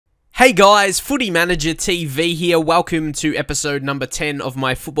Hey guys, Footy Manager TV here. Welcome to episode number 10 of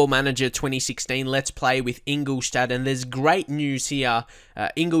my Football Manager 2016 Let's Play with Ingolstadt. And there's great news here.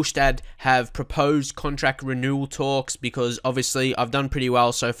 Ingolstadt have proposed contract renewal talks because obviously I've done pretty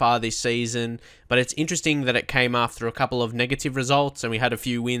well so far this season. But it's interesting that it came after a couple of negative results and we had a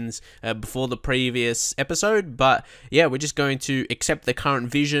few wins before the previous episode. But yeah, we're just going to accept the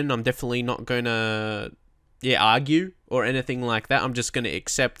current vision. I'm definitely not going to argue or anything like that. I'm just going to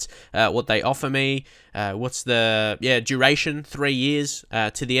accept what they offer me. What's the duration? 3 years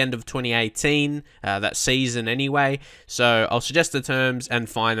to the end of 2018, that season anyway. So I'll suggest the terms and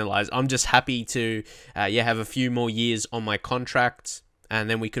finalize. I'm just happy to have a few more years on my contract, and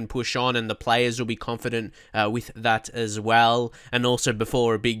then we can push on, and the players will be confident with that as well. And also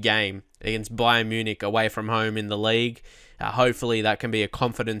before a big game against Bayern Munich away from home in the league. Hopefully that can be a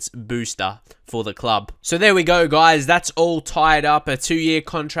confidence booster for the club. So there we go, guys. That's all tied up. A 2-year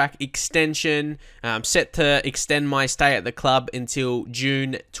contract extension. I'm set to extend my stay at the club until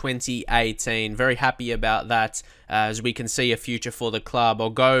June 2018. Very happy about that, as we can see a future for the club.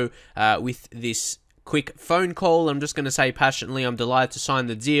 I'll go with this quick phone call. I'm just going to say passionately I'm delighted to sign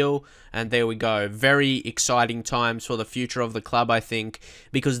the deal, and there we go. Very exciting times for the future of the club, I think,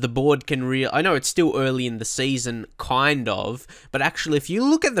 because the board can I know it's still early in the season, kind of, but actually if you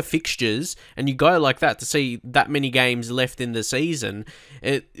look at the fixtures and you go like that to see that many games left in the season,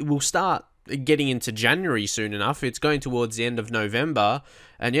 it will start getting into January soon enough. It's going towards the end of November,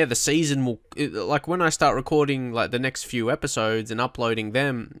 and yeah, the season will, like when I start recording like the next few episodes and uploading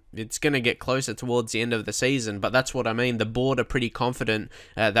them, it's going to get closer towards the end of the season. But that's what I mean. The board are pretty confident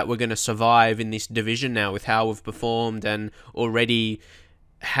that we're going to survive in this division now with how we've performed and already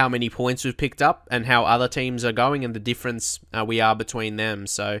how many points we've picked up and how other teams are going and the difference we are between them.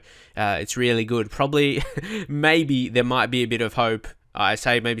 So it's really good. Probably maybe there might be a bit of hope. I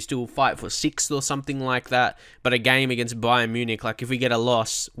say maybe still fight for 6th or something like that. But a game against Bayern Munich, like if we get a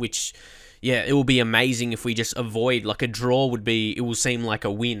loss, which, yeah, it will be amazing if we just avoid, like a draw would be, it will seem like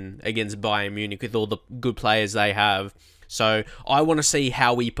a win against Bayern Munich with all the good players they have. So I want to see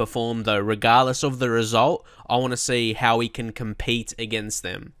how we perform though, regardless of the result. I want to see how we can compete against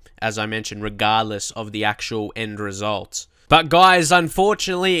them, as I mentioned, regardless of the actual end result. But guys,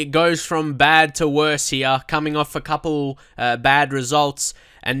 unfortunately, it goes from bad to worse here, coming off a couple bad results,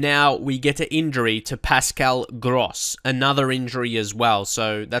 and now we get an injury to Pascal Gross, another injury as well.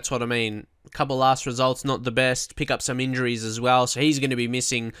 So that's what I mean. A couple last results, not the best, pick up some injuries as well. So he's going to be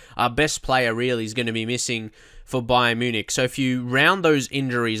missing, our best player really is going to be missing for Bayern Munich. So if you round those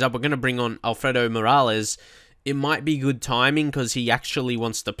injuries up, we're going to bring on Alfredo Morales. It might be good timing because he actually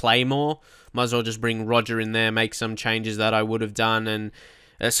wants to play more. Might as well just bring Roger in there, make some changes that I would have done. And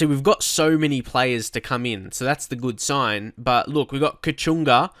see, we've got so many players to come in, so that's the good sign. But look, we've got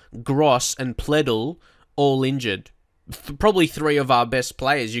Kachunga, Gross, and Pledl all injured. Probably 3 of our best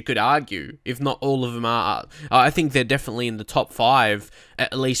players, you could argue, if not all of them are. I think they're definitely in the top 5,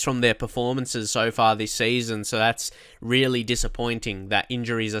 at least from their performances so far this season. So that's really disappointing that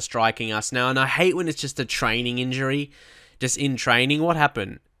injuries are striking us now. And I hate when it's just a training injury, just in training. What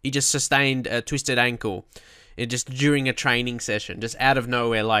happened? He just sustained a twisted ankle. Just during a training session, just out of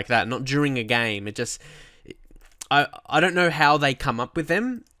nowhere like that, not during a game. It just, I don't know how they come up with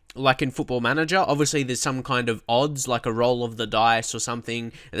them. Like in Football Manager, obviously there's some kind of odds, like a roll of the dice or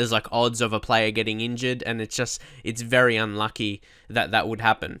something. There's like odds of a player getting injured, and it's very unlucky that that would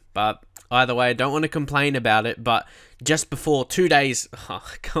happen. But either way, I don't want to complain about it, but just before 2 days,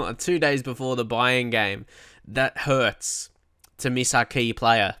 2 days before the Bayern game, that hurts to miss our key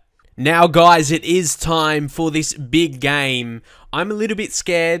player. Now, guys, it is time for this big game. I'm a little bit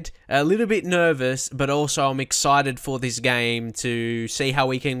scared, a little bit nervous, but also I'm excited for this game to see how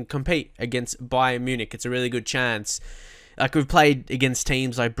we can compete against Bayern Munich. It's a really good chance. Like, we've played against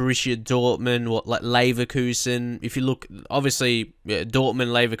teams like Borussia Dortmund, like Leverkusen. If you look, obviously, Dortmund,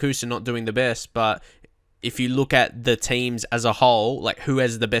 Leverkusen not doing the best, but if you look at the teams as a whole, like who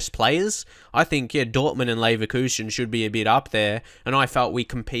has the best players, I think, yeah, Dortmund and Leverkusen should be a bit up there, and I felt we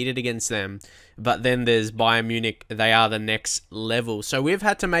competed against them. But then there's Bayern Munich, they are the next level. So we've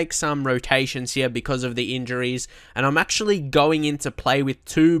had to make some rotations here because of the injuries, and I'm actually going in to play with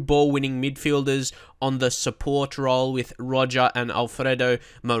 2 ball-winning midfielders on the support role with Roger and Alfredo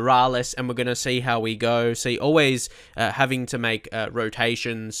Morales, and we're going to see how we go. See, always having to make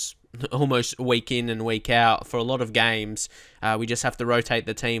rotations almost week in and week out for a lot of games. We just have to rotate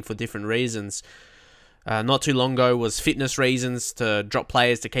the team for different reasons. not too long ago was fitness reasons to drop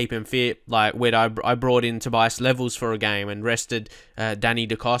players to keep him fit. Like when I brought in Tobias Levels for a game and rested Danny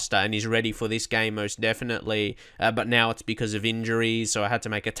DaCosta, and he's ready for this game most definitely. But now it's because of injuries, so I had to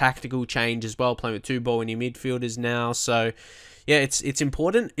make a tactical change as well, playing with 2 ball-winning midfielders now. So yeah, it's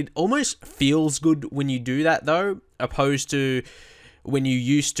important. It almost feels good when you do that though, opposed to when you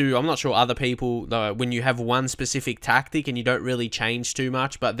used to, I'm not sure other people, when you have one specific tactic and you don't really change too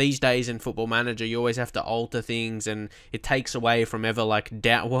much, but these days in Football Manager, you always have to alter things, and it takes away from ever, like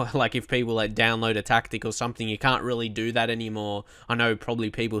if people like download a tactic or something, you can't really do that anymore. I know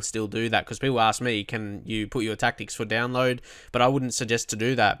probably people still do that, because people ask me, can you put your tactics for download? But I wouldn't suggest to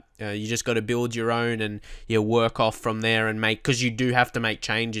do that. You just got to build your own and you work off from there and make, because you do have to make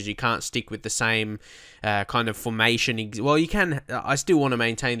changes. You can't stick with the same kind of formation. Well, you can, I still want to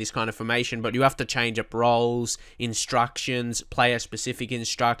maintain this kind of formation, but you have to change up roles, instructions, player-specific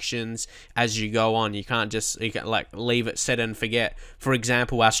instructions as you go on. You can't just like leave it set and forget. For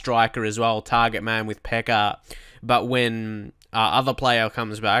example, our striker as well, target man with Pekka, but when our other player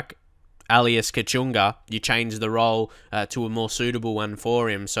comes back, alias Kachunga, you change the role to a more suitable one for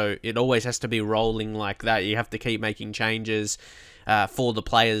him. So it always has to be rolling like that. You have to keep making changes for the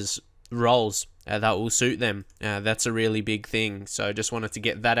players' roles that will suit them. That's a really big thing. So just wanted to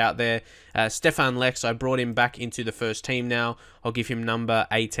get that out there. Stefan Lex, I brought him back into the first team now. I'll give him number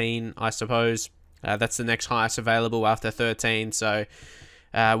 18, I suppose. That's the next highest available after 13. So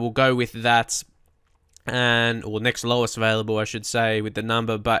we'll go with that. Or next lowest available, I should say, with the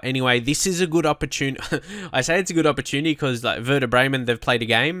number. But anyway, this is a good opportunity. I say it's a good opportunity because like Werder Bremen, they've played a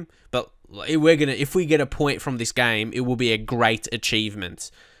game, but if we get a point from this game, it will be a great achievement.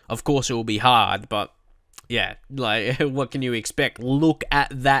 Of course, it will be hard, but yeah, like what can you expect? Look at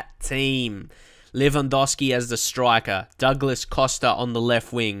that team: Lewandowski as the striker, Douglas Costa on the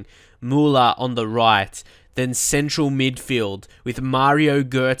left wing, Müller on the right. Then central midfield with Mario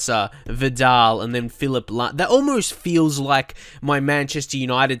Götze, Vidal, and then Philip Lahm. That almost feels like my Manchester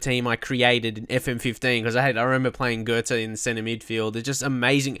United team I created in FM15, because I remember playing Götze in centre midfield. It's just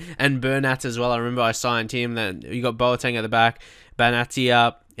amazing. And Bernat as well. I remember I signed him. Then you got Boateng at the back,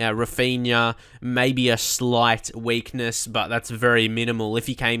 Benatia, Rafinha, maybe a slight weakness, but that's very minimal. If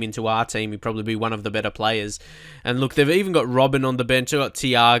he came into our team, he'd probably be one of the better players. And look, they've even got Robin on the bench. They've got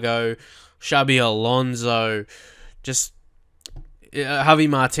Thiago, Xabi Alonso, just Javi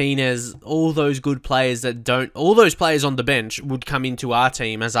Martinez, all those good players all those players on the bench would come into our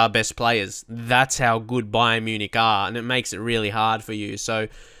team as our best players. That's how good Bayern Munich are, and it makes it really hard for you. So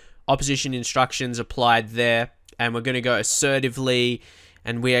opposition instructions applied there, and we're going to go assertively,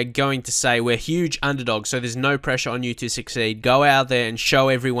 and we are going to say we're huge underdogs, so there's no pressure on you to succeed. Go out there and show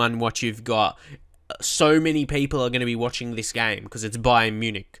everyone what you've got. So many people are going to be watching this game because it's Bayern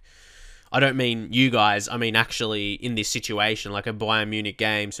Munich. I don't mean you guys, I mean actually in this situation, like a Bayern Munich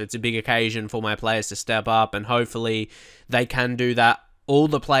game. So it's a big occasion for my players to step up, and hopefully they can do that. All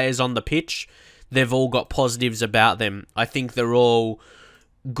the players on the pitch, they've all got positives about them. I think they're all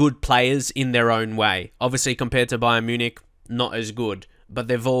good players in their own way. Obviously compared to Bayern Munich, not as good, but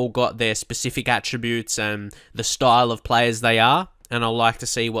they've all got their specific attributes and the style of players they are. And I'd like to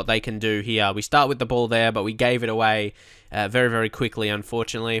see what they can do here. We start with the ball there, but we gave it away very, very quickly,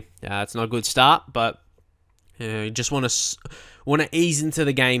 unfortunately. It's not a good start, but just want to ease into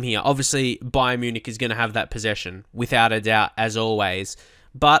the game here. Obviously, Bayern Munich is going to have that possession, without a doubt, as always.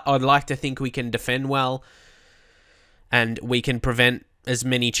 But I'd like to think we can defend well, and we can prevent as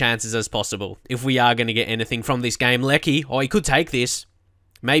many chances as possible. If we are going to get anything from this game, Lecky, he could take this.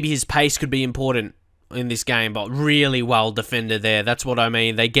 Maybe his pace could be important in this game, but really well defended there. That's what I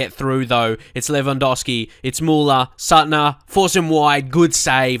mean. They get through, though. It's Lewandowski, it's Müller, Suttner, force him wide, good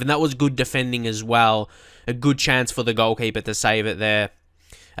save, and that was good defending as well. A good chance for the goalkeeper to save it there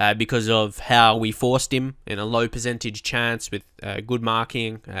because of how we forced him in a low percentage chance with good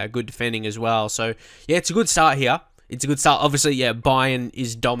marking, good defending as well. So, yeah, it's a good start here. It's a good start. Obviously, yeah, Bayern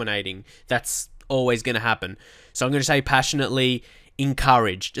is dominating. That's always going to happen. So I'm going to say passionately,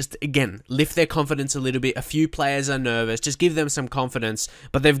 encourage. Just, again, lift their confidence a little bit. A few players are nervous. Just give them some confidence.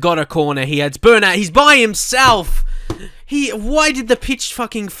 But they've got a corner here. It's Bernat. He's by himself. Why did the pitch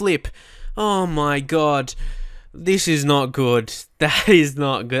fucking flip? Oh my god. This is not good. That is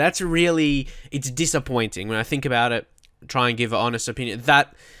not good. That's really... It's disappointing when I think about it. Try and give an honest opinion.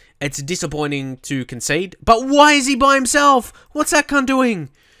 It's disappointing to concede. But why is he by himself? What's that cunt doing?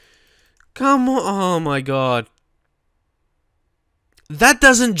 Come on. Oh my god. That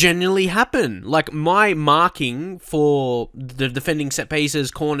doesn't generally happen. Like, my marking for the defending set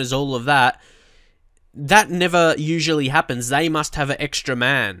pieces, corners, all of that, that never usually happens. They must have an extra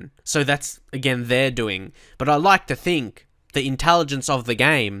man. So that's, again, their doing. But I like to think the intelligence of the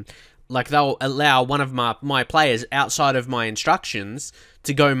game, like they'll allow one of my players outside of my instructions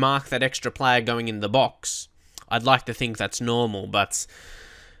to go mark that extra player going in the box. I'd like to think that's normal, but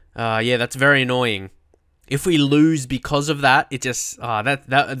yeah, that's very annoying. If we lose because of that, it just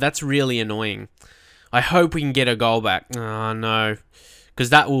that's really annoying. I hope we can get a goal back. Oh no, because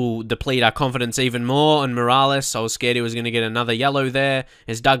that will deplete our confidence even more. And Morales, I was scared he was going to get another yellow there.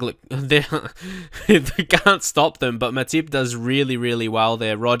 As Douglas, they can't stop them, but Matip does really, really well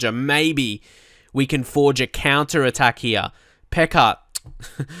there. Roger, maybe we can forge a counter attack here. Pekka.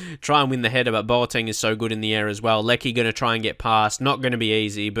 Try and win the header, but Boateng is so good in the air as well. Lecky going to try and get past. Not going to be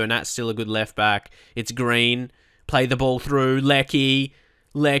easy. Burnat's still a good left back. It's Green. Play the ball through. Lecky.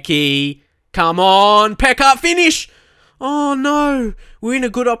 Come on. Pekka, finish. Oh, no. We're in a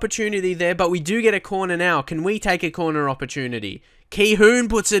good opportunity there, but we do get a corner now. Can we take a corner opportunity? Ki-hoon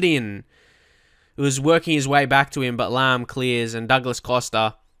puts it in. It was working his way back to him, but Lam clears, and Douglas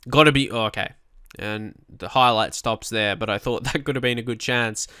Costa got to be... Oh, okay. And the highlight stops there, but I thought that could have been a good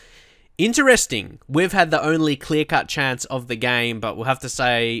chance. Interesting. We've had the only clear-cut chance of the game, but we'll have to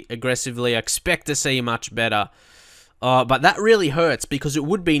say aggressively, I expect to see much better. But that really hurts because it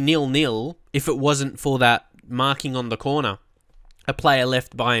would be 0-0 if it wasn't for that marking on the corner. A player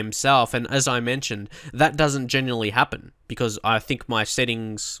left by himself, and as I mentioned, that doesn't generally happen because I think my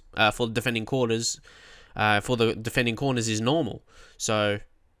settings for the defending corners is normal. So...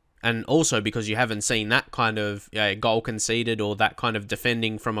 And also because you haven't seen that kind of goal conceded or that kind of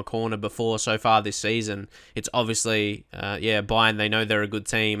defending from a corner before so far this season. It's obviously, Bayern, they know they're a good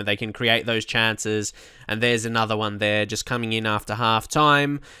team and they can create those chances. And there's another one there just coming in after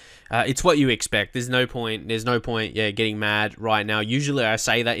half-time. It's what you expect. There's no point, getting mad right now. Usually I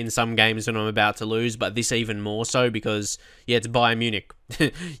say that in some games when I'm about to lose, but this even more so because, it's Bayern Munich.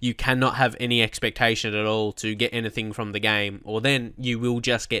 You cannot have any expectation at all to get anything from the game, or then you will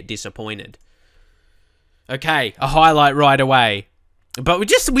just get disappointed. Okay, a highlight right away. But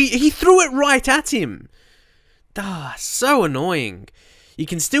he threw it right at him. So annoying. You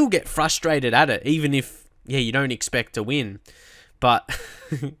can still get frustrated at it, even if, you don't expect to win. But,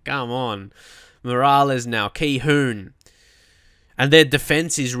 come on. Morales now, Ki-hoon. And their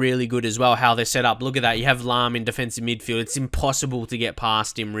defense is really good as well, how they're set up. Look at that. You have Lam in defensive midfield. It's impossible to get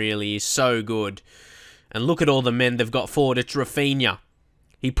past him, really. He's so good. And look at all the men they've got forward. It's Rafinha.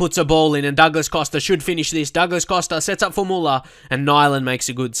 He puts a ball in, and Douglas Costa should finish this. Douglas Costa sets up for Muller, and Nyland makes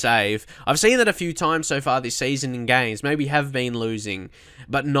a good save. I've seen that a few times so far this season in games. Maybe have been losing.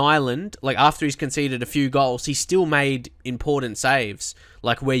 But Nyland, after he's conceded a few goals, he still made important saves.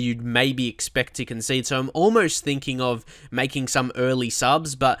 Where you'd maybe expect to concede. So I'm almost thinking of making some early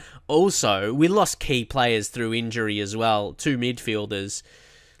subs. But also, we lost key players through injury as well. 2 midfielders.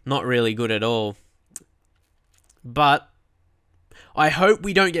 Not really good at all. But... I hope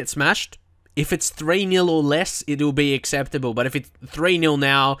we don't get smashed. If it's 3-0 or less, it'll be acceptable. But if it's 3-0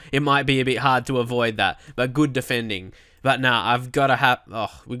 now, it might be a bit hard to avoid that. But good defending. But nah, we've got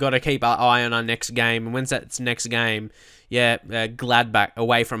to keep our eye on our next game. And when's that next game? Gladbach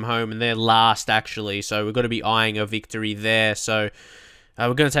away from home, and they're last actually. So we've got to be eyeing a victory there. So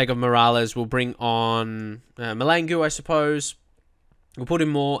we're going to take off Morales. We'll bring on Malangu, I suppose. We'll put him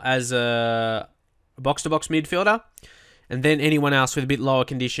more as a box-to-box midfielder. And then anyone else with a bit lower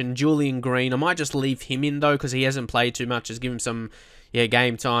condition, Julian Green. I might just leave him in, though, because he hasn't played too much. Just give him some,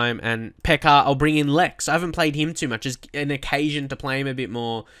 game time. And Pekka, I'll bring in Lex. I haven't played him too much. Just an occasion to play him a bit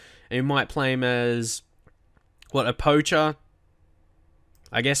more. And we might play him as, a poacher?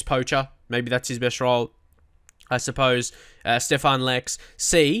 I guess poacher. Maybe that's his best role, I suppose. Stefan Lex.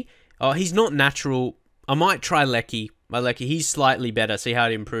 He's not natural. I might try Lecky. He's slightly better. See how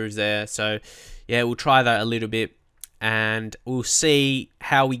it improves there. So, we'll try that a little bit. And we'll see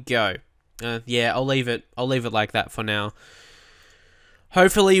how we go. I'll leave it like that for now.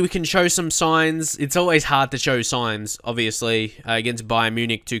 Hopefully we can show some signs. It's always hard to show signs, obviously, against Bayern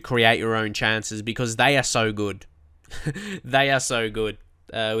Munich to create your own chances because they are so good. They are so good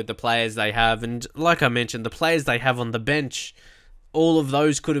with the players they have. And like I mentioned, the players they have on the bench, all of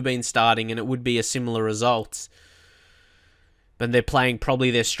those could have been starting and it would be a similar result. But they're playing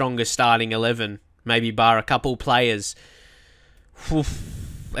probably their strongest starting 11. Maybe bar a couple players. And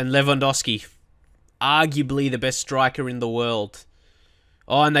Lewandowski. Arguably the best striker in the world.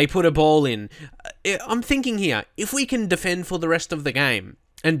 Oh, and they put a ball in. I'm thinking here, if we can defend for the rest of the game,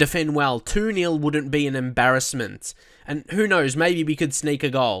 and defend well, 2-0 wouldn't be an embarrassment. And who knows, maybe we could sneak a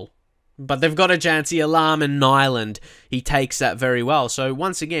goal. But they've got a chance here. Alarm and Nyland. He takes that very well. So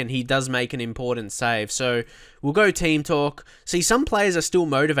once again, he does make an important save. So we'll go team talk. See, some players are still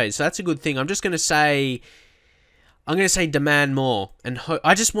motivated, so that's a good thing. I'm just going to say... I'm going to say demand more. And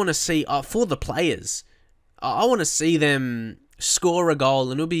I just want to see... for the players. I want to see them score a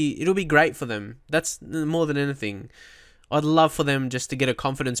goal, and it'll be great for them. That's more than anything. I'd love for them just to get a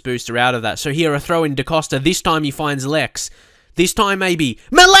confidence booster out of that. So here, a throw in DaCosta. This time he finds Lex. This time maybe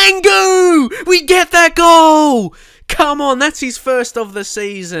Malangu! We get that goal! Come on, that's his first of the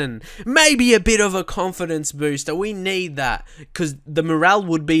season. Maybe a bit of a confidence booster. We need that. Because the morale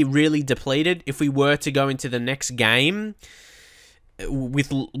would be really depleted if we were to go into the next game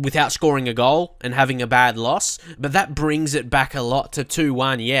without scoring a goal and having a bad loss. But that brings it back a lot to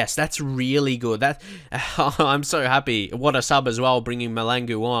 2-1. Yes, that's really good. I'm so happy. What a sub as well, bringing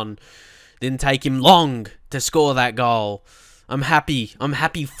Malangu on. Didn't take him long to score that goal. I'm happy. I'm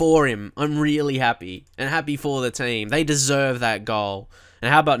happy for him. I'm really happy. And happy for the team. They deserve that goal.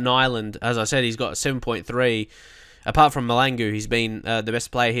 And how about Nyland? As I said, he's got 7.3. Apart from Malangu, he's been the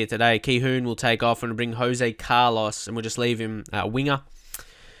best player here today. Kihoon will take off and bring Jose Carlos. And we'll just leave him winger.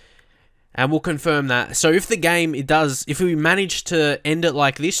 And we'll confirm that. So if the game, if we manage to end it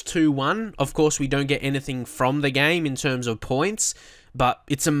like this, 2-1, of course we don't get anything from the game in terms of points. But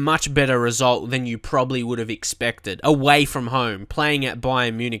it's a much better result than you probably would have expected. Away from home, playing at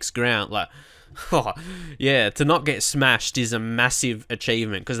Bayern Munich's ground. Like, oh, yeah, to not get smashed is a massive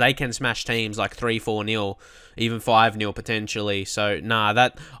achievement. Because they can smash teams like 3-4-0, even 5-0 potentially. So, nah,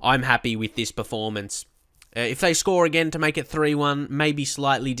 I'm happy with this performance. If they score again to make it 3-1, maybe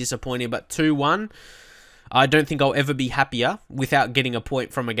slightly disappointed. But 2-1... I don't think I'll ever be happier without getting a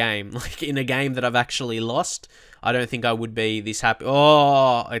point from a game. Like, in a game that I've actually lost, I don't think I would be this happy.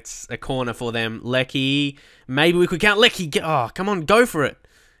 Oh, it's a corner for them. Lecky. Maybe we could count Lecky. Oh, come on, go for it.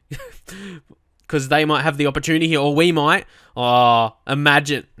 Because they might have the opportunity here, or we might. Oh,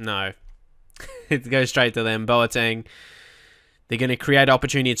 imagine. No. It goes straight to them. Boateng. They're going to create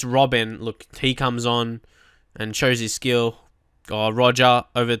opportunity. It's Robin. Look, he comes on and shows his skill. Oh, Roger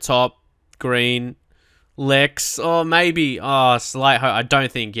over the top. Green. Lex, or maybe, slight hope. I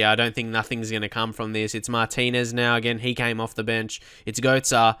don't think nothing's going to come from this. It's Martinez now. Again, he came off the bench. It's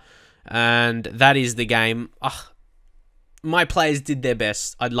Goetze, and that is the game. My players did their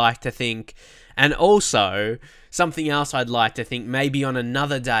best, I'd like to think. And also, something else I'd like to think, maybe on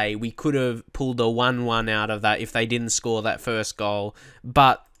another day, we could have pulled a 1-1 out of that if they didn't score that first goal.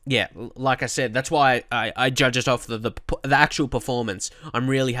 But yeah, like I said, that's why I judge it off the actual performance. I'm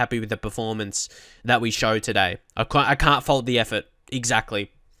really happy with the performance that we showed today. I can't fault the effort.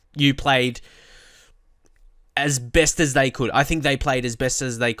 Exactly. You played as best as they could. I think they played as best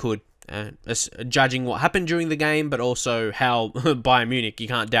as they could. Judging what happened during the game, but also how Bayern Munich, you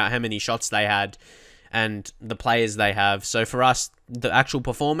can't doubt how many shots they had and the players they have. So for us, the actual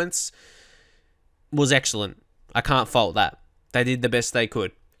performance was excellent. I can't fault that. They did the best they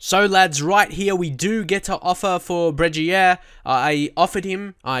could. So lads, right here we do get to offer for Bregier. I offered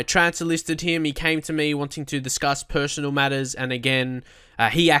him, I transfer listed him, he came to me wanting to discuss personal matters, and again,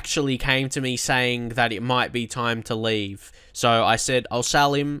 he actually came to me saying that it might be time to leave. So I said I'll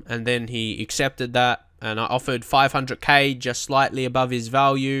sell him, and then he accepted that, and I offered 500k, just slightly above his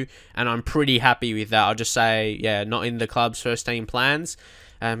value, and I'm pretty happy with that. I'll just say, yeah, not in the club's first team plans.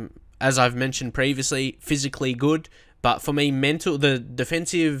 As I've mentioned previously, physically good. But for me, the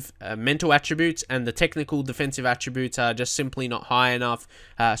defensive mental attributes and the technical defensive attributes are just simply not high enough.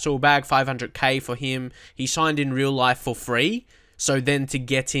 So we'll bag 500k for him. He signed in real life for free. So then to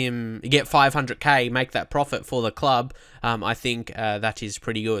get 500k, make that profit for the club, I think that is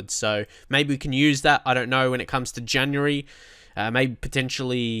pretty good. So maybe we can use that. I don't know when it comes to January. Maybe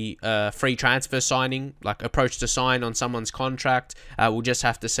potentially free transfer signing, like approach to sign on someone's contract. We'll just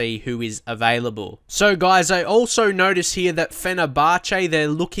have to see who is available. So guys, I also notice here that Fenerbahce, they're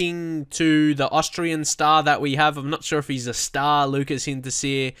looking to the Austrian star that we have. I'm not sure if he's a star, Lucas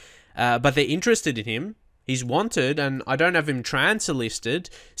Hinterseer, but they're interested in him. He's wanted, and I don't have him transfer listed,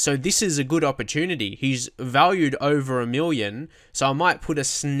 so this is a good opportunity. He's valued over $1 million, so I might put a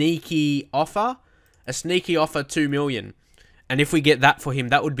sneaky offer 2 million. And if we get that for him,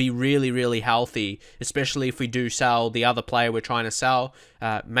 that would be really, really healthy, especially if we do sell the other player we're trying to sell.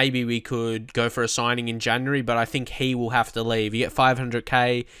 Maybe we could go for a signing in January, but I think he will have to leave. You get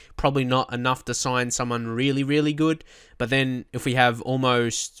 500k, probably not enough to sign someone really, really good. But then if we have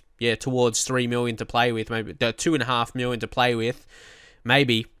almost, towards 3 million to play with, maybe 2.5 million to play with,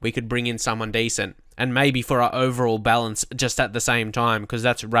 maybe we could bring in someone decent. And maybe for our overall balance just at the same time, because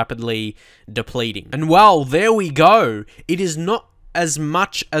that's rapidly depleting. And well, there we go. It is not as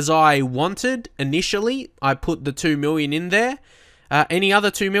much as I wanted initially. I put the 2 million in there. Any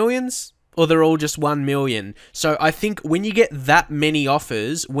other 2 millions? Or they're all just 1 million. So I think when you get that many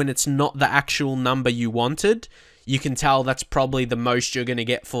offers, when it's not the actual number you wanted, you can tell that's probably the most you're going to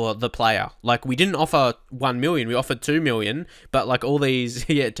get for the player. Like, we didn't offer 1 million, we offered 2 million, but like all these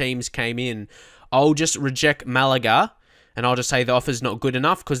teams came in. I'll just reject Malaga, and I'll just say the offer's not good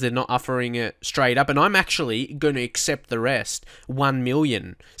enough because they're not offering it straight up. And I'm actually going to accept the rest, 1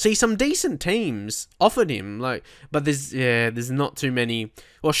 million. See, some decent teams offered him, like, but there's not too many.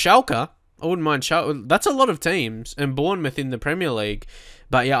 Well, Schalke, I wouldn't mind Schalke. That's a lot of teams, and Bournemouth in the Premier League.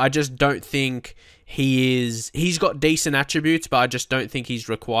 But yeah, I just don't think he's got decent attributes, but I just don't think he's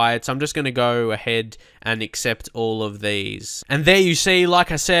required. So I'm just going to go ahead and accept all of these. And there you see,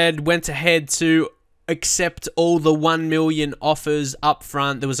 like I said, went ahead to accept all the 1 million offers up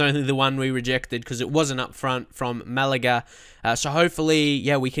front. There was only the one we rejected because it wasn't up front from Malaga. So hopefully,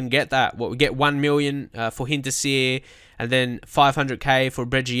 yeah, we can get that. We get 1 million for Hinterseer, and then 500k for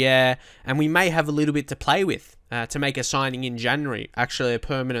Bregier, and we may have a little bit to play with to make a signing in January. Actually, a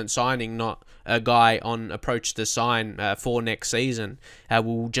permanent signing, not a guy on approach to sign for next season.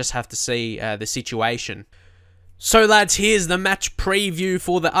 We'll just have to see the situation. So lads, here's the match preview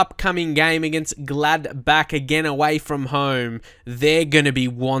for the upcoming game against Gladbach, again away from home. They're going to be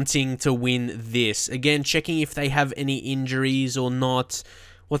wanting to win this. Again, checking if they have any injuries or not.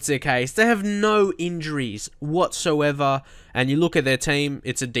 What's their case? They have no injuries whatsoever. And you look at their team,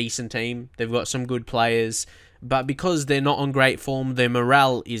 it's a decent team. They've got some good players. But because they're not on great form, their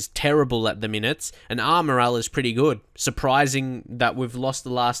morale is terrible at the minute. And our morale is pretty good. Surprising that we've lost the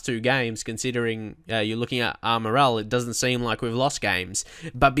last 2 games, considering you're looking at our morale. It doesn't seem like we've lost games.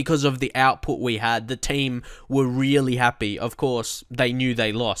 But because of the output we had, the team were really happy. Of course, they knew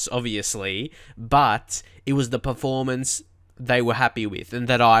they lost, obviously. But it was the performance they were happy with, and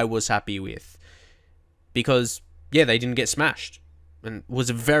that I was happy with. Because, yeah, they didn't get smashed. And it was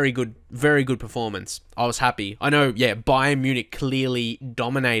a very good performance. I was happy. I know, yeah, Bayern Munich clearly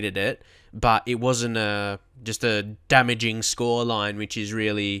dominated it, but it wasn't just a damaging scoreline, which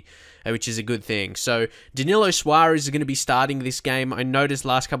is a good thing. So Danilo Suarez is going to be starting this game. I noticed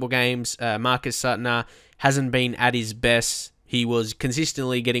last couple games, Marcus Suttner hasn't been at his best. He was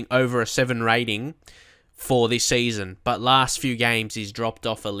consistently getting over a 7 rating for this season, but last few games he's dropped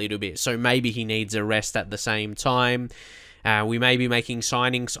off a little bit. So maybe he needs a rest at the same time. We may be making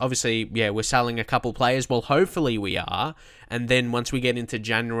signings. Obviously, yeah, we're selling a couple players. Well, hopefully we are. And then once we get into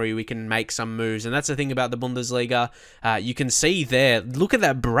January, we can make some moves. And that's the thing about the Bundesliga. You can see there, look at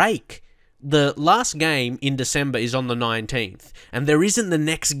that break. The last game in December is on the 19th. And there isn't the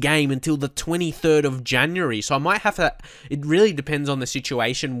next game until the 23rd of January. So I might have to... It really depends on the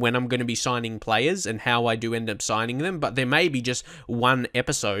situation when I'm going to be signing players and how I do end up signing them. But there may be just one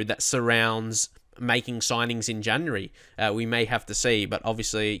episode that surrounds making signings in January. We may have to see, but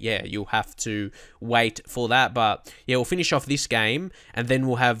obviously, yeah, you'll have to wait for that. But yeah, we'll finish off this game, and then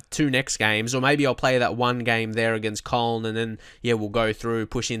we'll have 2 next games, or maybe I'll play that 1 game there against Köln, and then yeah, we'll go through,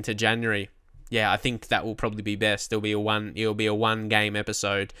 push into January. Yeah, I think that will probably be best. It'll be a 1 game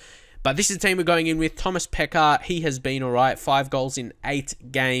episode. But this is the team we're going in with. Thomas Pekar, he has been alright. 5 goals in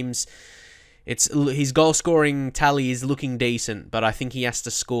 8 games. His goal scoring tally is looking decent, but I think he has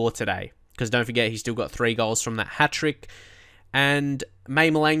to score today. Because don't forget, he's still got 3 goals from that hat-trick. And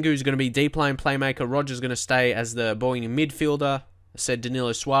May Malangu is going to be deep line playmaker. Roger's going to stay as the bowling midfielder. I said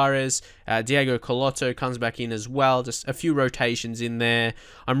Danilo Suarez. Diego Colotto comes back in as well. Just a few rotations in there.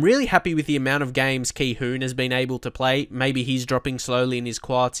 I'm really happy with the amount of games Ki Hoon has been able to play. Maybe he's dropping slowly in his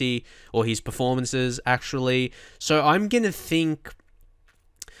quality, or his performances, actually. So I'm going to think...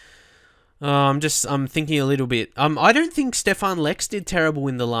 I'm thinking a little bit. I don't think Stefan Lex did terrible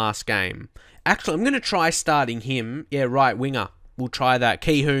in the last game. Actually, I'm going to try starting him. Yeah, right winger. We'll try that.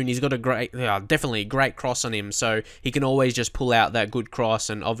 Ki Hoon, he's got definitely a great cross on him, so he can always just pull out that good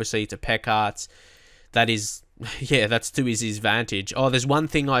cross, and obviously to Pekart, that is, yeah, that's to his advantage. Oh, there's one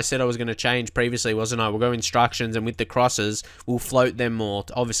thing I said I was going to change previously, wasn't I? We'll go instructions, and with the crosses, we'll float them more.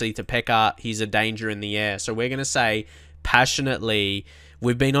 Obviously to Pekart, he's a danger in the air, so we're going to say passionately...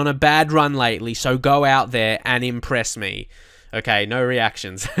 We've been on a bad run lately, so go out there and impress me. Okay, no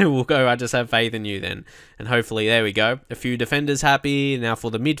reactions. We'll go, I just have faith in you then. And hopefully, there we go. A few defenders happy. Now for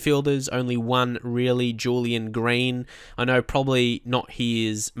the midfielders, only one really, Julian Green. I know probably not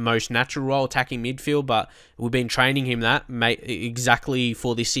his most natural role, attacking midfield, but we've been training him that exactly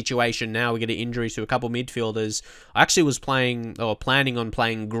for this situation now. We get an injury to a couple midfielders. I actually was planning on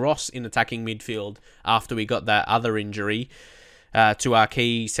playing Gross in attacking midfield after we got that other injury. To our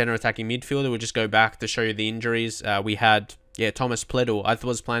key centre attacking midfielder. We'll just go back to show you the injuries. We had Thomas Pledel. I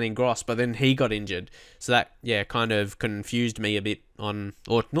was planning Gross, but then he got injured. So that, kind of confused me a bit or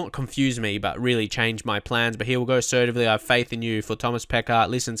not confused me, but really changed my plans. But here we'll go assertively. I have faith in you for Thomas Peckart.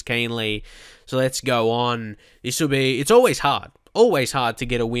 Listens keenly. So let's go on. It's always hard. Always hard to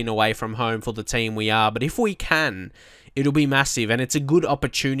get a win away from home for the team we are. But if we can, it'll be massive. And it's a good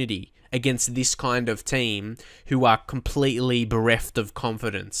opportunity against this kind of team who are completely bereft of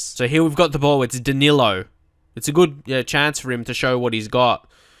confidence. So here we've got the ball. It's Danilo. It's a good chance for him to show what he's got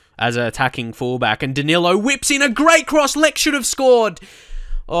as an attacking fullback. And Danilo whips in a great cross. Lex should have scored.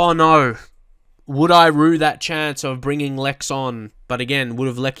 Oh, no. Would I rue that chance of bringing Lex on? But again, would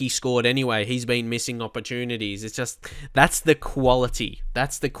have Lecky scored anyway. He's been missing opportunities. It's just, that's the quality.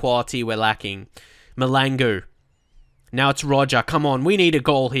 That's the quality we're lacking. Malangu. Now it's Roger. Come on, we need a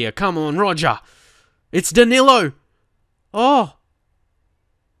goal here. Come on, Roger. It's Danilo. Oh.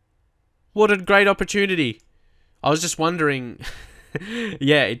 What a great opportunity. I was just wondering.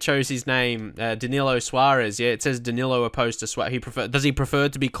 It shows his name. Danilo Suarez. Yeah, it says Danilo opposed to Suarez. Does he prefer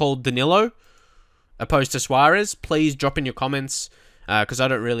to be called Danilo opposed to Suarez? Please drop in your comments. Because I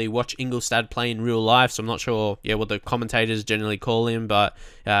don't really watch Ingolstadt play in real life, so I'm not sure what the commentators generally call him, but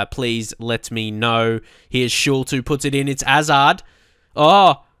please let me know. Here's Schultz who puts it in. It's Hazard.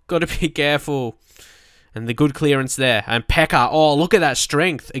 Oh, got to be careful. And the good clearance there. And Peckart. Oh, look at that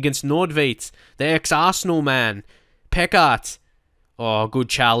strength against Nordveit, the ex-Arsenal man. Peckart. Oh, good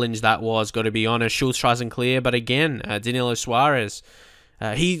challenge that was, got to be honest. Schultz tries and clear, but again, Danilo Suarez.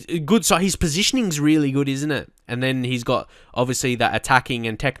 He's good. So his positioning's really good, isn't it? And then he's got, obviously, that attacking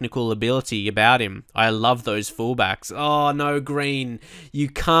and technical ability about him. I love those fullbacks. Oh, no, Green. You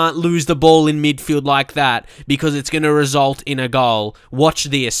can't lose the ball in midfield like that because it's going to result in a goal. Watch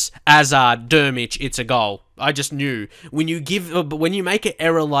this. Hazard, Dermich, it's a goal. I just knew. When you make an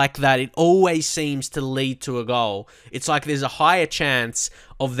error like that, it always seems to lead to a goal. It's like there's a higher chance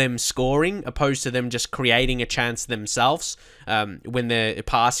of them scoring opposed to them just creating a chance themselves when they're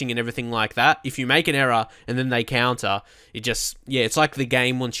passing and everything like that. If you make an error and then they counter, it just, it's like the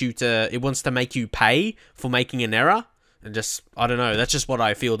game wants to make you pay for making an error. And just, I don't know, that's just what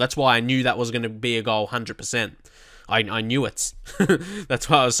I feel. That's why I knew that was going to be a goal 100%. I knew it. That's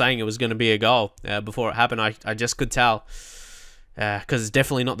why I was saying it was going to be a goal before it happened. I just could tell. Because it's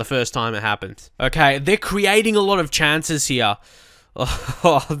definitely not the first time it happened. Okay, they're creating a lot of chances here.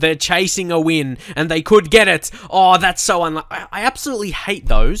 Oh, they're chasing a win, and they could get it. Oh, that's so unlucky. I absolutely hate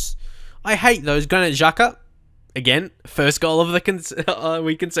those. I hate those. Granit Xhaka, again, first goal of the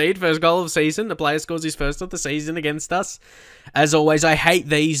we concede, first goal of the season. The player scores his first of the season against us. As always, I hate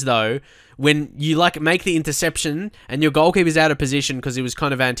these though. When you make the interception and your goalkeeper's out of position because he was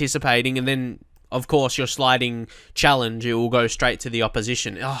kind of anticipating, and then of course your sliding challenge, it will go straight to the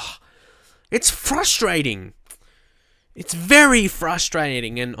opposition. Oh, it's frustrating. It's very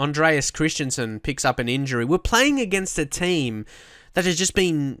frustrating. And Andreas Christensen picks up an injury. We're playing against a team that has just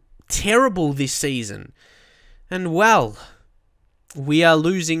been terrible this season. And well, we are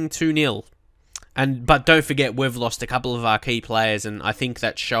losing 2-0. But don't forget, we've lost a couple of our key players, and I think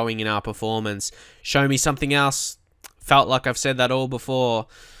that's showing in our performance. Show me something else. Felt like I've said that all before.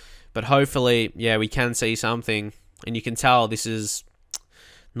 But hopefully, we can see something. And you can tell this is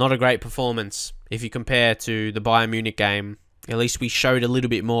not a great performance if you compare to the Bayern Munich game. At least we showed a little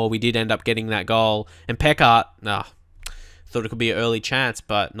bit more. We did end up getting that goal. And Peckart, thought it could be an early chance,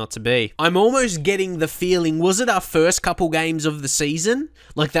 but not to be. I'm almost getting the feeling, was it our first couple games of the season?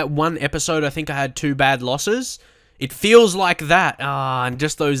 Like that one episode, I think I had 2 bad losses. It feels like that. And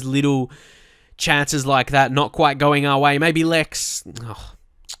just those little chances like that not quite going our way. Maybe Lex,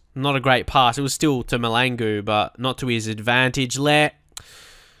 not a great pass. It was still to Malangu, but not to his advantage.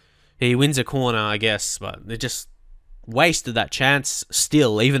 He wins a corner, I guess, but they just wasted that chance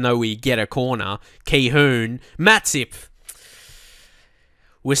still, even though we get a corner. Ki-hoon, Matip.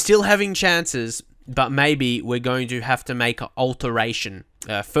 We're still having chances, but maybe we're going to have to make an alteration.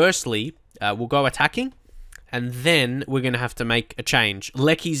 Firstly, we'll go attacking, and then we're going to have to make a change.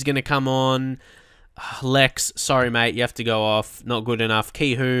 Lecky's going to come on. Lex, sorry, mate, you have to go off. Not good enough.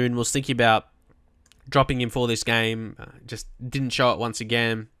 Ki-hoon, was thinking about dropping him for this game. Just didn't show it once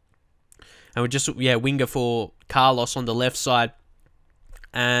again. And we're just, winger for Carlos on the left side.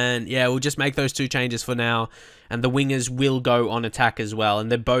 And, we'll just make those 2 changes for now. And the wingers will go on attack as well. And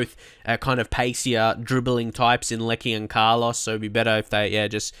they're both kind of pacier, dribbling types in Lecky and Carlos. So it'd be better if they,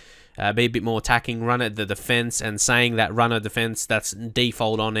 just be a bit more attacking, run at the defense. And saying that run at defense, that's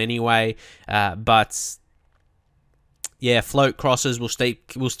default on anyway. But, yeah, float crosses, we'll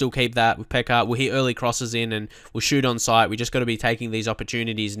still keep that with Pekka. We'll hit early crosses in and we'll shoot on sight. We just got to be taking these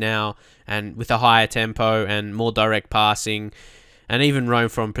opportunities now, and with a higher tempo and more direct passing, and even roam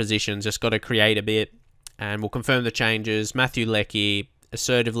from positions. Just got to create a bit, and we'll confirm the changes. Matthew Leckie,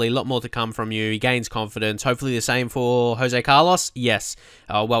 assertively, a lot more to come from you. He gains confidence. Hopefully the same for Jose Carlos. Yes.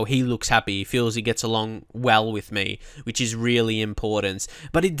 Well, he looks happy. He feels he gets along well with me, which is really important.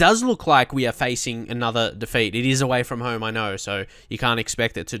 But it does look like we are facing another defeat. It is away from home, I know, so you can't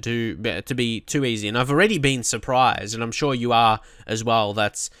expect it to be too easy. And I've already been surprised, and I'm sure you are as well.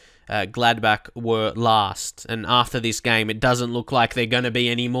 That's Gladbach were last, and after this game it doesn't look like they're going to be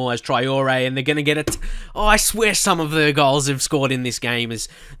anymore as Traore, and they're going to get it. Oh, I swear some of the goals they've scored in this game is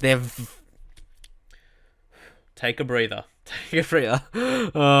take a breather. Take a breather.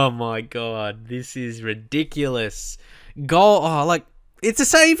 Oh my god, this is ridiculous. Goal. Oh, like, it's a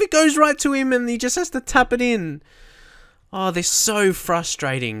save. It goes right to him and he just has to tap it in. Oh, they're so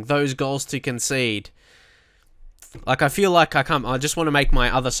frustrating, those goals to concede. Like, I feel like I just want to make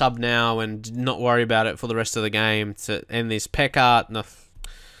my other sub now and not worry about it for the rest of the game to end this. Pekka, no,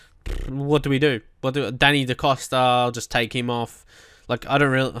 what do we do? Danny DaCosta, I'll just take him off. Like,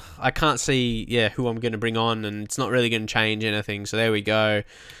 I can't see, yeah, who I'm going to bring on, and it's not really going to change anything. So there we go.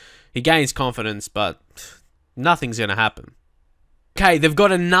 He gains confidence, but nothing's going to happen. Okay, they've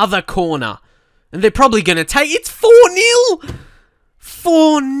got another corner, and they're probably going to take... It's 4-0!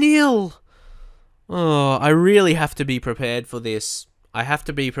 4-0! Oh, I really have to be prepared for this. I have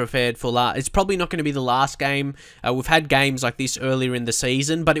to be prepared for it's probably not going to be the last game. We've had games like this earlier in the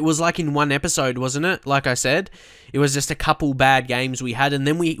season, but it was like in one episode, wasn't it? Like I said, it was just a couple bad games we had, and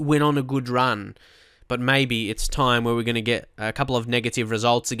then we went on a good run. But maybe it's time where we're going to get a couple of negative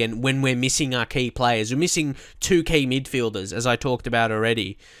results again when we're missing our key players. We're missing 2 key midfielders, as I talked about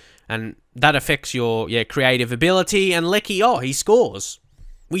already. And that affects your creative ability. And Leckie, oh, he scores.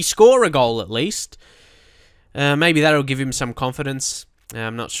 We score a goal at least. Maybe that'll give him some confidence.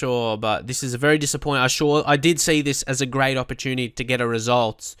 I'm not sure, but this is a very disappointing. I did see this as a great opportunity to get a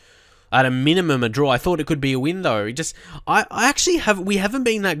result. At a minimum, a draw. I thought it could be a win though. We haven't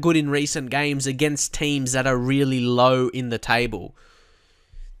been that good in recent games against teams that are really low in the table.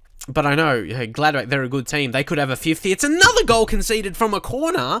 But I know, Gladbach, they're a good team. They could have a 50. It's another goal conceded from a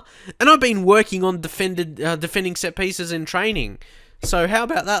corner, and I've been working on defending set pieces in training. So how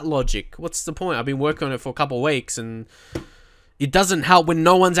about that logic? What's the point? I've been working on it for a couple of weeks, and it doesn't help when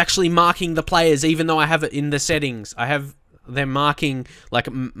no one's actually marking the players, even though I have it in the settings. I have them marking,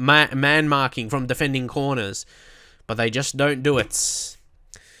 like man marking from defending corners, but they just don't do it.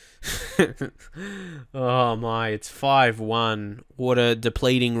 Oh my, it's 5-1. What a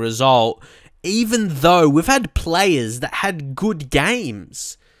depleting result. Even though we've had players that had good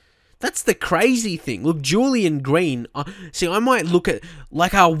games. That's the crazy thing. Look, Julian Green. See, I might look at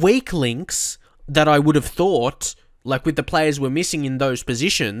like our weak links that I would have thought, like with the players we're missing in those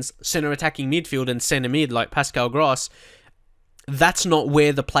positions, centre attacking midfield and centre mid, like Pascal Gross. That's not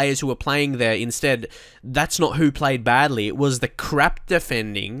where the players who were playing there. Instead, that's not who played badly. It was the crap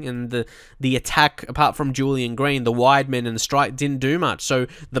defending and the attack. Apart from Julian Green, the wide men and the strike didn't do much. So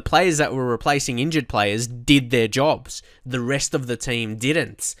the players that were replacing injured players did their jobs. The rest of the team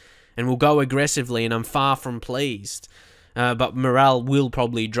didn't. And we'll go aggressively, and I'm far from pleased. But morale will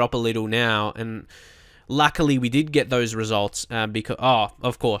probably drop a little now. And luckily, we did get those results because,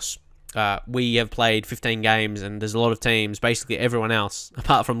 of course, we have played 15 games, and there's a lot of teams, basically everyone else,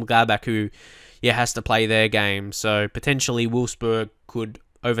 apart from Gladbach, who, has to play their game. So potentially, Wolfsburg could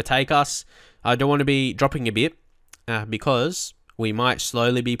overtake us. I don't want to be dropping a bit because we might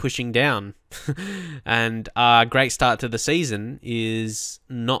slowly be pushing down. And our great start to the season is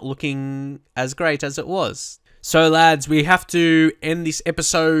not looking as great as it was. So lads, we have to end this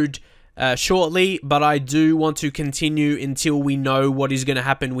episode shortly, but I do want to continue until we know what is going to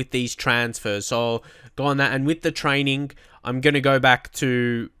happen with these transfers. So I'll go on that, and with the training, I'm going to go back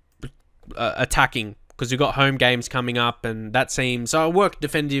to attacking, because we've got home games coming up, and that seems... So I work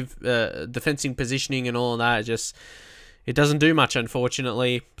defensive positioning and all of that. It doesn't do much,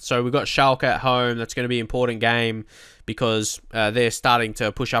 unfortunately. So we've got Schalke at home. That's going to be an important game because they're starting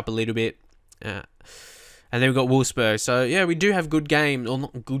to push up a little bit. And then we've got Wolfsburg. So, yeah, we do have good games, or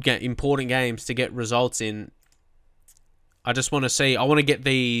not good important games to get results in. I just want to see... I want to get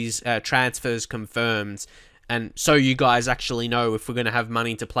these transfers confirmed, and so you guys actually know if we're going to have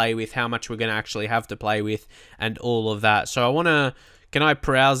money to play with, how much we're going to actually have to play with, and all of that. So I want to... Can I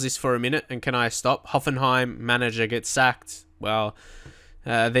browse this for a minute, and can I stop? Hoffenheim manager gets sacked. Well,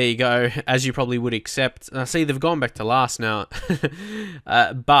 There you go, as you probably would accept. See, they've gone back to last now.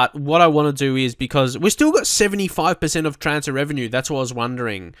 But what I want to do is, because we've still got 75% of transfer revenue, that's what I was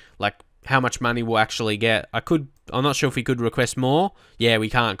wondering, like, how much money we'll actually get. I'm not sure if we could request more. Yeah, we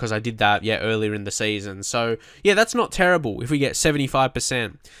can't, because I did that, earlier in the season. So, yeah, that's not terrible if we get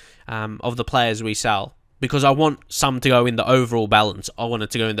 75% of the players we sell. Because I want some to go in the overall balance. I want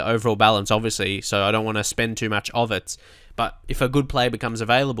it to go in the overall balance, obviously, so I don't want to spend too much of it. But if a good player becomes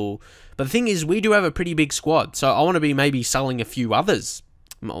available... But the thing is, we do have a pretty big squad, so I want to be maybe selling a few others.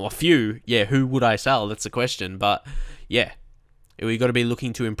 A few, who would I sell? That's the question, but yeah. We've got to be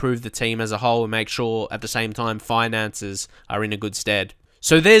looking to improve the team as a whole and make sure, at the same time, finances are in a good stead.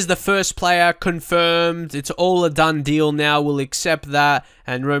 So there's the first player confirmed. It's all a done deal now. We'll accept that.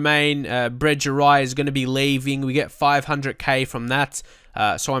 And Romain Bredgerai is going to be leaving. We get 500k from that.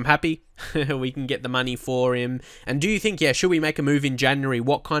 So I'm happy. We can get the money for him. And do you think, should we make a move in January?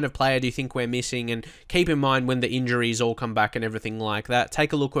 What kind of player do you think we're missing? And keep in mind when the injuries all come back and everything like that.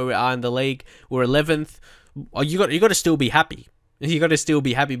 Take a look where we are in the league. We're 11th. Oh, you got to still be happy. You got to still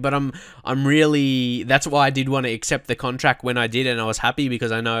be happy, but I'm really... That's why I did want to accept the contract when I did, and I was happy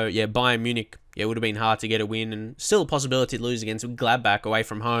because I know, Bayern Munich, it would have been hard to get a win, and still a possibility to lose against Gladbach away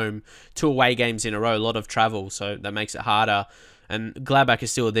from home. 2 away games in a row, a lot of travel, so that makes it harder. And Gladbach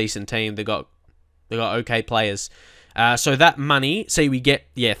is still a decent team. They got okay players. So that money, see, we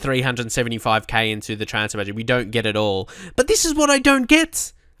get, 375k into the transfer budget. We don't get it all. But this is what I don't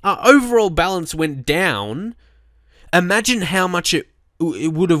get. Our overall balance went down. Imagine how much it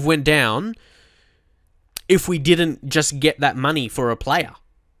would have went down if we didn't just get that money for a player.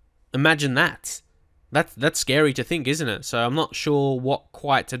 Imagine that. That's scary to think, isn't it? So I'm not sure what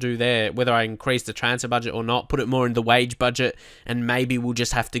quite to do there, whether I increase the transfer budget or not, put it more in the wage budget, and maybe we'll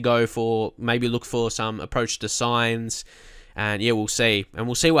just have to go for, maybe look for some approach to signs. And we'll see. And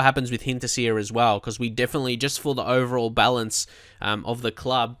we'll see what happens with Hinterseer as well, because we definitely, just for the overall balance of the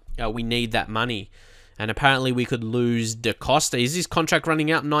club, we need that money. And apparently we could lose Da Costa. Is his contract running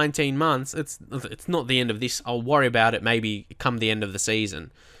out in 19 months? It's not the end of this. I'll worry about it maybe come the end of the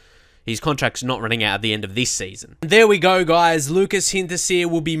season. His contract's not running out at the end of this season. There we go, guys. Lucas Hinterseer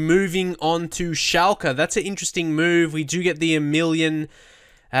will be moving on to Schalke. That's an interesting move. We do get the $1 million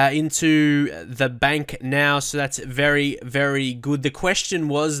into the bank now, so that's very, very good. The question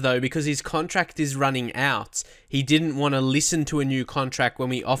was, though, because his contract is running out, he didn't want to listen to a new contract when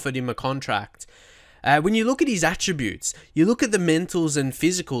we offered him a contract. When you look at his attributes, you look at the mentals and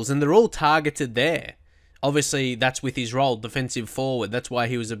physicals, and they're all targeted there. Obviously, that's with his role, defensive forward. That's why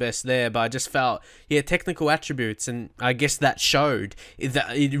he was the best there. But I just felt, technical attributes, and I guess that showed.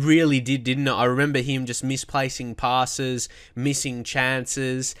 It really did, didn't it? I remember him just misplacing passes, missing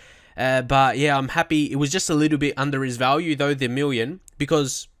chances. But I'm happy. It was just a little bit under his value, though, the $1 million,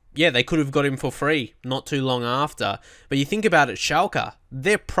 because... they could have got him for free not too long after. But you think about it, Schalke,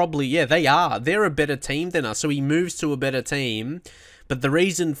 they're probably, they are. They're a better team than us. So he moves to a better team. But the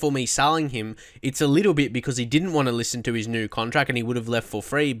reason for me selling him, it's a little bit because he didn't want to listen to his new contract and he would have left for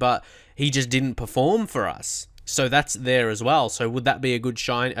free, but he just didn't perform for us. So that's there as well. So would that be a good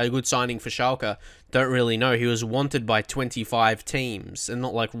signing for Schalke? Don't really know. He was wanted by 25 teams and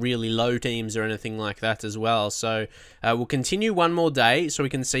not like really low teams or anything like that as well. So we'll continue one more day so we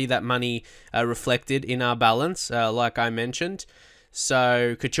can see that money reflected in our balance, like I mentioned.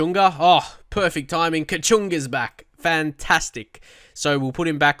 So Kachunga, perfect timing. Kachunga's back. Fantastic. So we'll put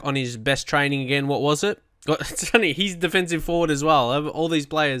him back on his best training again. What was it? It's funny, he's defensive forward as well. All these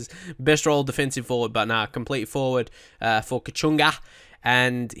players, best role defensive forward, but nah, complete forward for Kachunga.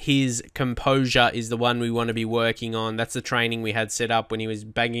 And his composure is the one we want to be working on. That's the training we had set up when he was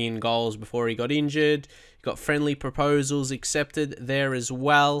banging in goals before he got injured. Got friendly proposals accepted there as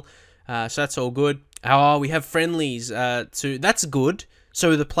well. So that's all good. We have friendlies too. That's good.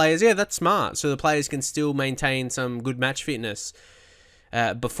 So the players, that's smart. So the players can still maintain some good match fitness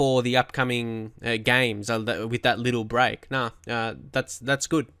before the upcoming games with that little break. That's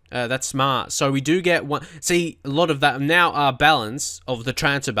good. That's smart. So we do get one. See, a lot of that now. Our balance of the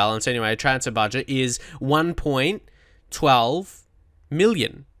transfer balance, anyway, transfer budget is 1.12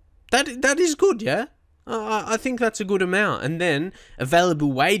 million. That is good, yeah. I think that's a good amount. And then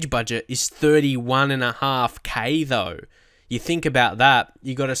available wage budget is 31.5k though. You think about that,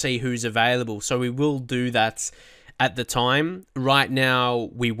 you got to see who's available. So we will do that at the time. Right now,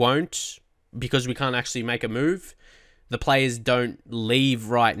 we won't because we can't actually make a move. The players don't leave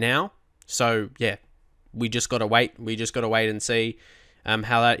right now. So, we just got to wait. We just got to wait and see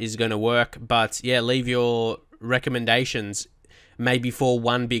how that is going to work. But, leave your recommendations maybe for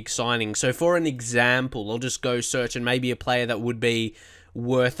one big signing. So, for an example, I'll just go search and maybe a player that would be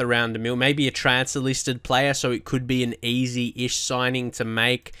worth around $1 million. Maybe a transfer listed player, so it could be an easy-ish signing to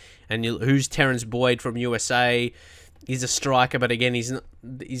make. And who's Terrence Boyd from USA? He's a striker, but again, he's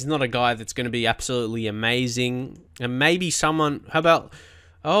not a guy that's going to be absolutely amazing. And maybe someone, how about,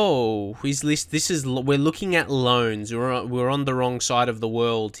 oh, his list, we're looking at loans. We're on the wrong side of the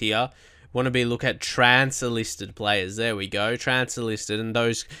world here. Want to look at transfer listed players. There we go, transfer listed, and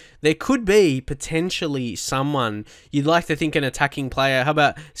those, there could be potentially someone you'd like to think an attacking player. How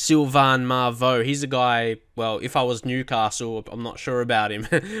about Sylvain Marveau? He's a guy, well, if I was Newcastle, I'm not sure about him.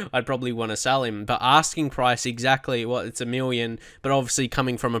 I'd probably want to sell him, but asking price exactly, well, it's $1 million, but obviously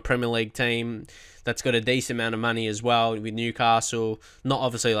coming from a Premier League team that's got a decent amount of money as well with Newcastle. Not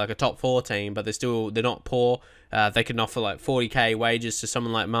obviously like a top 4 team, but they're not poor. They can offer like 40k wages to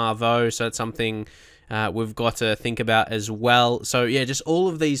someone like Marveau, so that's something we've got to think about as well. So yeah, just all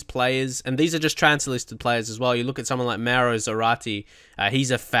of these players, and these are just transfer listed players as well. You look at someone like Mauro Zarate,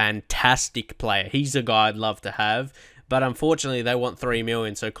 he's a fantastic player. He's a guy I'd love to have, but unfortunately they want $3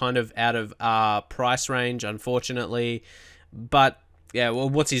 million, so kind of out of our price range, unfortunately. But yeah, well,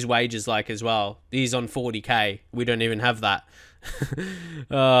 what's his wages like as well? He's on 40k. We don't even have that.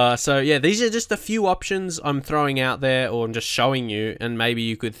 So yeah, these are just a few options I'm throwing out there, or I'm just showing you, and maybe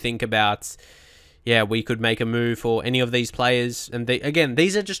you could think about, yeah, we could make a move for any of these players. And again,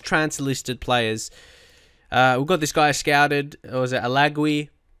 these are just transfer listed players. We've got this guy scouted, or was it Alagui?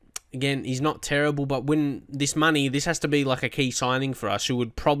 Again, he's not terrible, but when this money, this has to be like a key signing for us, who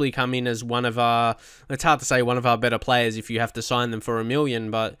would probably come in as one of our, it's hard to say one of our better players if you have to sign them for $1 million,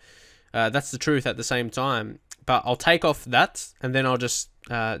 but that's the truth at the same time. But I'll take off that, and then I'll just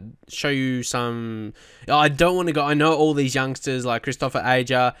show you some. I don't want to go. I know all these youngsters like Christopher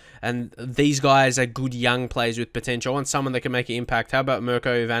Aja, and these guys are good young players with potential. I want someone that can make an impact. How about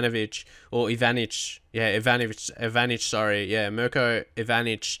Mirko Ivanovic or Ivanic? Yeah, Ivanic. Sorry, yeah, Mirko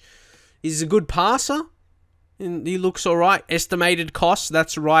Ivanic. He's a good passer. And he looks all right. Estimated cost,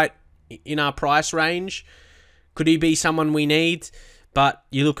 that's right in our price range. Could he be someone we need? But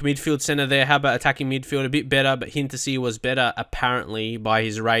you look midfield centre there. How about attacking midfield? A bit better, but Hintersee was better apparently by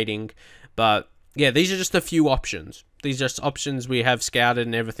his rating. But yeah, these are just a few options. These are just options we have scouted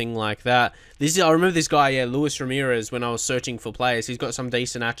and everything like that. I remember this guy, yeah, Luis Ramirez, when I was searching for players. He's got some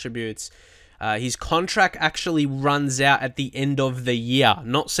decent attributes. His contract actually runs out at the end of the year.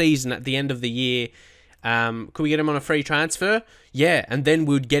 Not season, at the end of the year. Could we get him on a free transfer? Yeah, and then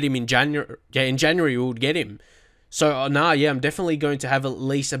we'd get him in January. Yeah, in January we would get him. So, yeah, I'm definitely going to have at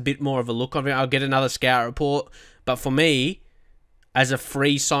least a bit more of a look on it. I'll get another scout report. But for me, as a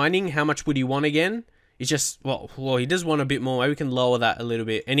free signing, how much would he want again? It's just, well, he does want a bit more. Maybe we can lower that a little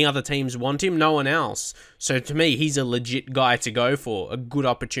bit. Any other teams want him? No one else. So to me, he's a legit guy to go for. A good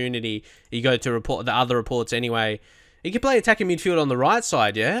opportunity. You go to report the other reports anyway. He could play attacking midfield on the right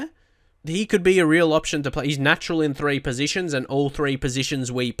side, yeah? He could be a real option to play. He's natural in 3 positions, and all 3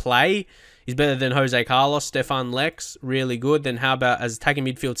 positions we play. He's better than Jose Carlos, Stefan Lex. Really good. Then how about as attacking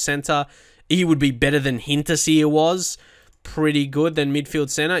midfield centre? He would be better than Hintersee was. Pretty good. Then midfield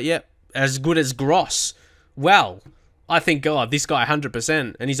centre. Yep. As good as Gross. Well, I think, God, this guy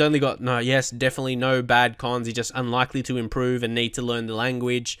 100%. And he's only got, definitely no bad cons. He's just unlikely to improve and need to learn the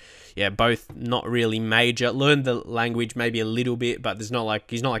language. Yeah, both not really major. Learn the language maybe a little bit, but he's not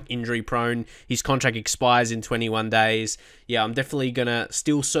like injury prone. His contract expires in 21 days. Yeah, I'm definitely going to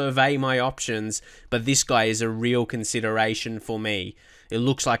still survey my options, but this guy is a real consideration for me. It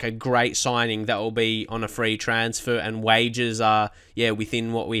looks like a great signing that will be on a free transfer, and wages are,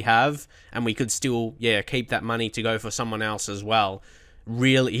 within what we have, and we could still, keep that money to go for someone else as well.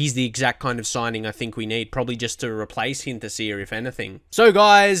 Really, he's the exact kind of signing I think we need, probably just to replace Hintersee, if anything. So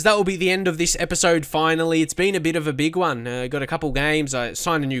guys, that will be the end of this episode finally. It's been a bit of a big one. Got a couple games. I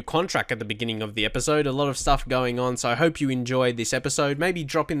signed a new contract at the beginning of the episode. A lot of stuff going on, so I hope you enjoyed this episode. Maybe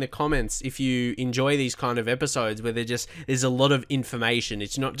drop in the comments if you enjoy these kind of episodes where there's a lot of information.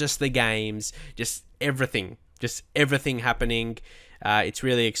 It's not just the games, just everything happening. It's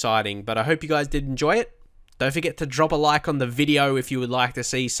really exciting, but I hope you guys did enjoy it. Don't forget to drop a like on the video if you would like to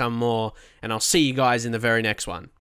see some more, and I'll see you guys in the very next one.